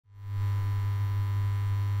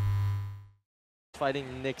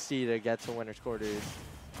fighting Nick C to get to winner's quarters.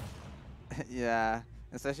 Yeah,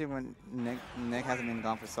 especially when Nick hasn't been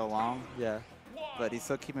gone for so long. Yeah. But he's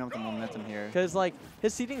still keeping up the momentum here. Because, like,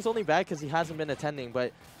 his seeding's only bad because he hasn't been attending,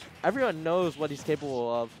 but everyone knows what he's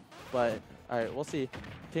capable of. But, all right, we'll see.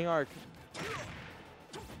 KingArc.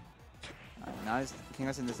 Now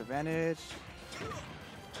KingArc's in disadvantage.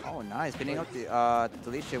 Oh, nice. Pinning up the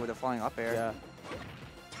delete shit with the falling up air. Yeah.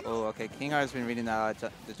 Oh, okay. KingArc's been reading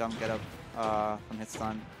the jump get up from hit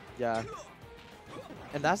stun. Yeah.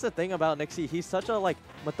 And that's the thing about Nixie. He's such a like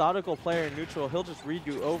methodical player in neutral. He'll just read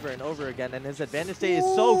you over and over again, and his advantage state is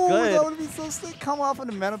so good. That would be so sick. Come off on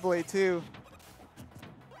the Meta Blade too.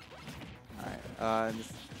 All right,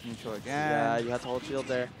 just neutral again. Yeah, you have to hold shield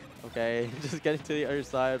there. Okay, just getting to the other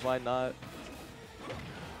side. Why not?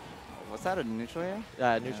 Was that a neutral air?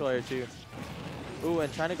 Yeah, neutral air too. Ooh,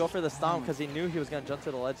 and trying to go for the stomp because he knew he was gonna jump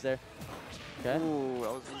to the ledge there. Okay. Ooh,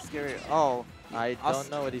 that was really scary. Oh, I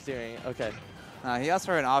don't know what he's doing. Okay. He asked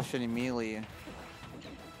for an option immediately.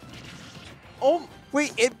 Oh,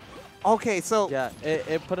 wait, it. Okay, so. Yeah,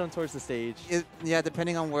 it put him towards the stage. Yeah,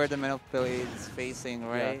 depending on where the Meta Blade is facing,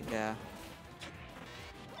 right? Yeah.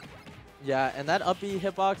 Yeah, and that up B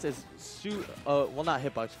hitbox is well, not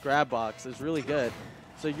hitbox, grab box is really good.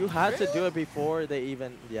 So you had to do it before they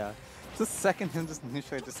even, yeah. Just second him just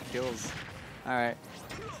initially just kills. All right.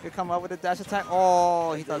 You come up with a dash attack.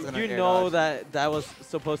 Oh, he thought it was gonna You know that was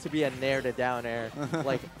supposed to be a nair to down air,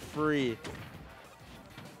 like free.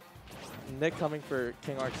 Nick coming for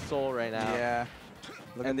KingArc's soul right now. Yeah.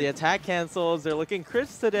 And the attack cancels. They're looking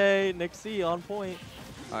crisp today. Nick C on point.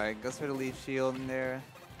 All right, goes for the leaf shield in there.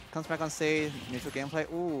 Comes back on stage. Neutral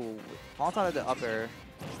gameplay. Ooh, falls out of the up air.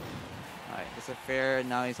 All right, it's a fair.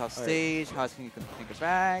 Now he's off stage. How can you take it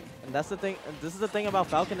back? And that's the thing. This is the thing about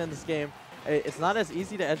Falcon in this game. It's not as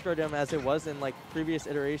easy to edge guard him as it was in like previous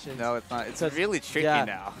iterations. No, it's not. It's really tricky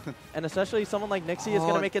now. And especially someone like Nixie is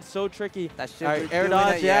going to make it so tricky. That shit air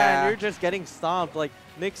dodge, and you're just getting stomped. Like,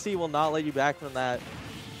 Nixie will not let you back from that.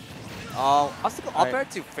 Oh, I was thinking up air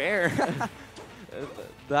too fair.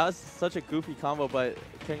 That was such a goofy combo, but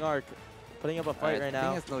KingArc putting up a fight right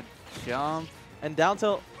now. Has no jump. And down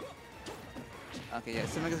tilt. Okay, yeah,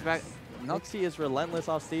 Simic is back. Nixie is relentless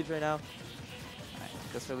off stage right now.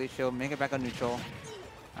 Just for leaf shield, make it back on neutral.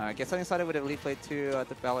 Get something started with a leaf blade too at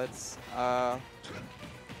the ballots. Oh,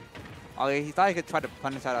 he thought he could try to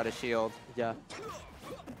punish that out of shield. Yeah.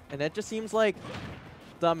 And it just seems like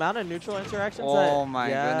the amount of neutral interactions Oh my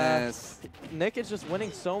goodness. Nick is just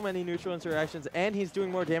winning so many neutral interactions, and he's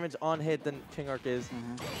doing more damage on hit than KingArc is.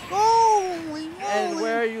 Holy moly! And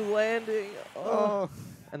where are you landing? Oh.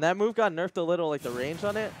 And that move got nerfed a little, like the range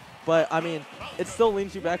on it. But, I mean, it still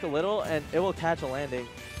leans you back a little, and it will catch a landing.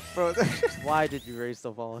 Bro, why did you raise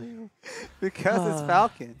the volume? Because it's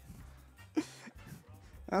Falcon.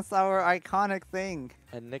 That's our iconic thing.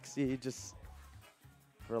 And Nixie just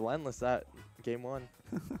relentless at game one.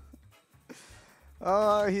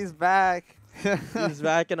 Oh, he's back. He's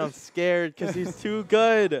back, and I'm scared because he's too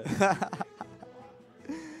good.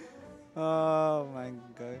 Oh, my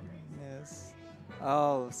goodness.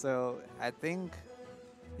 Oh, so I think...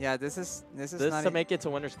 Yeah, this is not to make it to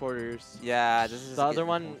winner's quarters. Yeah, this is the other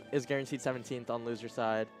one is guaranteed 17th on loser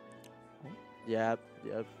side. Yep.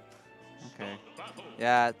 Okay.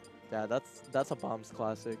 Yeah, that's a bombs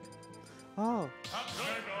classic. Oh.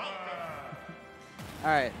 All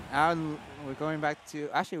right, now we're going back to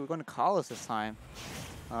we're going to Carlos this time.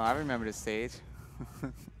 Oh, I remember this stage.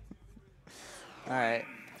 All right,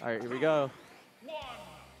 here we go.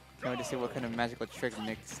 Can't wait to see what kind of magical trick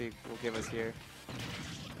Nixie will give us here.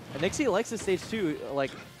 And Nixie likes this stage too.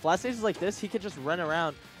 Like, flat stages like this, he could just run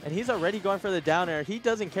around. And he's already going for the down air. He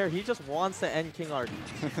doesn't care. He just wants to end KingArc.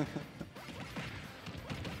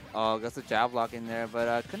 Oh, got the jab block in there,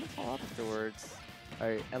 but couldn't fall afterwards. All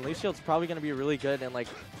right, and Leaf Shield's probably going to be really good in like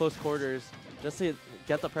close quarters just to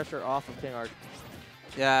get the pressure off of KingArc.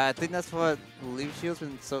 Yeah, I think that's what Leaf Shield's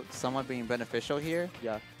been somewhat being beneficial here.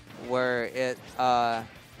 Yeah. Where it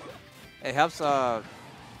helps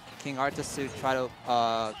KingArc just to try to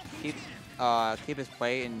keep his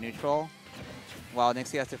play in neutral, while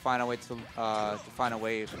Nixie has to find a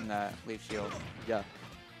way from that leaf shield. Yeah.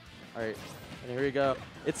 All right, and here we go.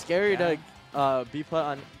 It's scary to be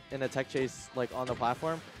put in a tech chase like on the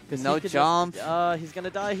platform. No jump. He's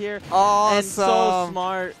gonna die here. Awesome. And so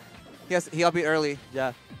smart. Yes, he up beat early.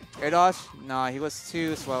 Yeah. Air dodge? No, he was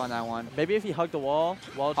too slow on that one. Maybe if he hugged the wall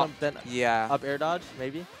jump, then up air dodge,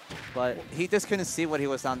 maybe. But he just couldn't see what he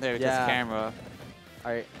was down there with his camera.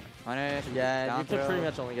 All right. Punish. Yeah, you could pretty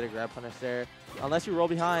much only get a grab punish there. Unless you roll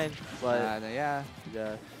behind. But yeah.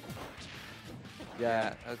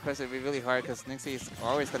 Yeah. Of course, it'd be really hard because Nixie's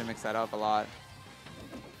always going to mix that up a lot.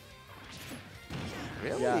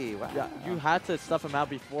 Really? Yeah. Wow. Yeah. You had to stuff him out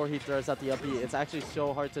before he throws out the up B. It's actually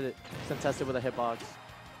so hard to contest it with a hitbox.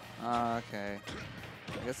 Okay.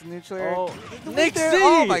 I guess the neutral air. Oh, Nixie!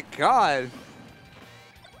 Oh my god.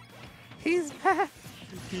 He's back.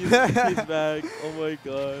 he's back. Oh my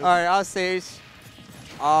god. All right, off stage.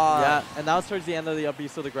 Yeah, and that was towards the end of the up B,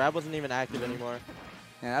 so the grab wasn't even active anymore.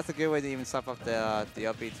 Yeah, that's a good way to even stuff up the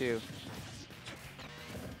up B too.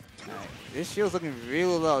 All right. This shield's looking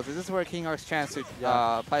really low, so this is where KingArc's chance to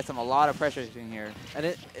apply a lot of pressure in here.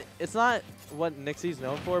 And it's not what Nixie's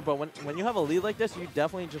known for, but when you have a lead like this, you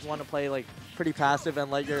definitely just want to play like pretty passive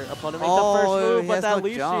and let your opponent make the first move. But that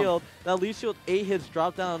lead shield ate his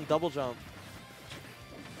drop down double jump.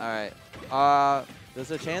 All right.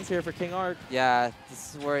 There's a chance here for KingArc. Yeah,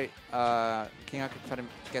 this is where KingArc can try to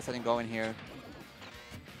get something going here.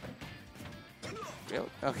 Really?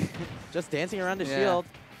 Okay. Just dancing around the shield.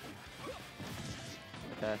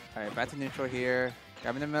 Okay. All right, back to neutral here.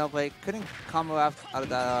 Grabbing the middle plate. Couldn't combo out of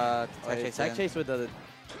that tech chase with the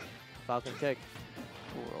Falcon kick.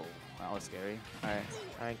 Whoa, that was scary. All right.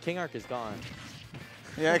 All right, KingArc is gone.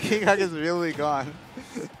 Yeah, KingArc is really gone.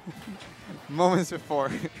 Moments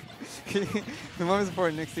before. The moments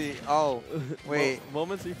before Nixie. Oh, wait.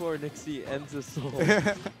 Moments before Nixie ends his soul.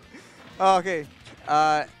 Oh, okay.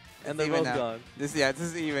 And they're both gone. This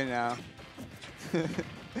is even now.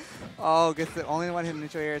 Oh, gets the only one hitting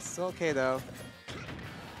neutral air. It's still okay though.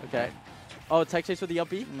 Okay. Oh, tech chase with the up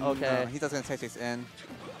B? Okay. No, he doesn't tech chase in.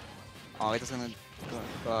 Oh, he doesn't he's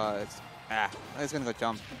gonna go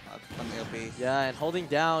jump from the up B. Yeah, and holding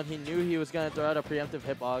down, he knew he was gonna throw out a preemptive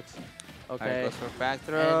hitbox. Okay. All right, goes for a back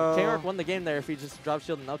throw. And KingArc won the game there if he just drop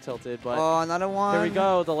shield and up tilted, but oh, another one. here we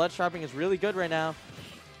go. The ledge trapping is really good right now.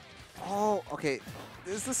 Oh, okay.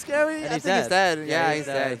 This is scary. And I think he's dead. Yeah, he's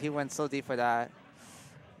dead. He went so deep for that.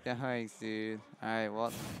 Yikes, dude. All right,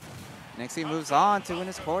 well, Nixie moves on to win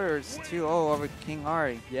his quarters 2-0 over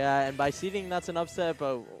KingArc. Yeah, and by seeding, that's an upset,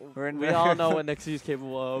 but we all know what Nixie's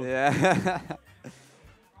capable of. Yeah.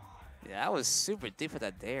 Yeah, that was super deep for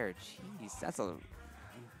that dare. Jeez, that's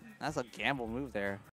a gamble move there.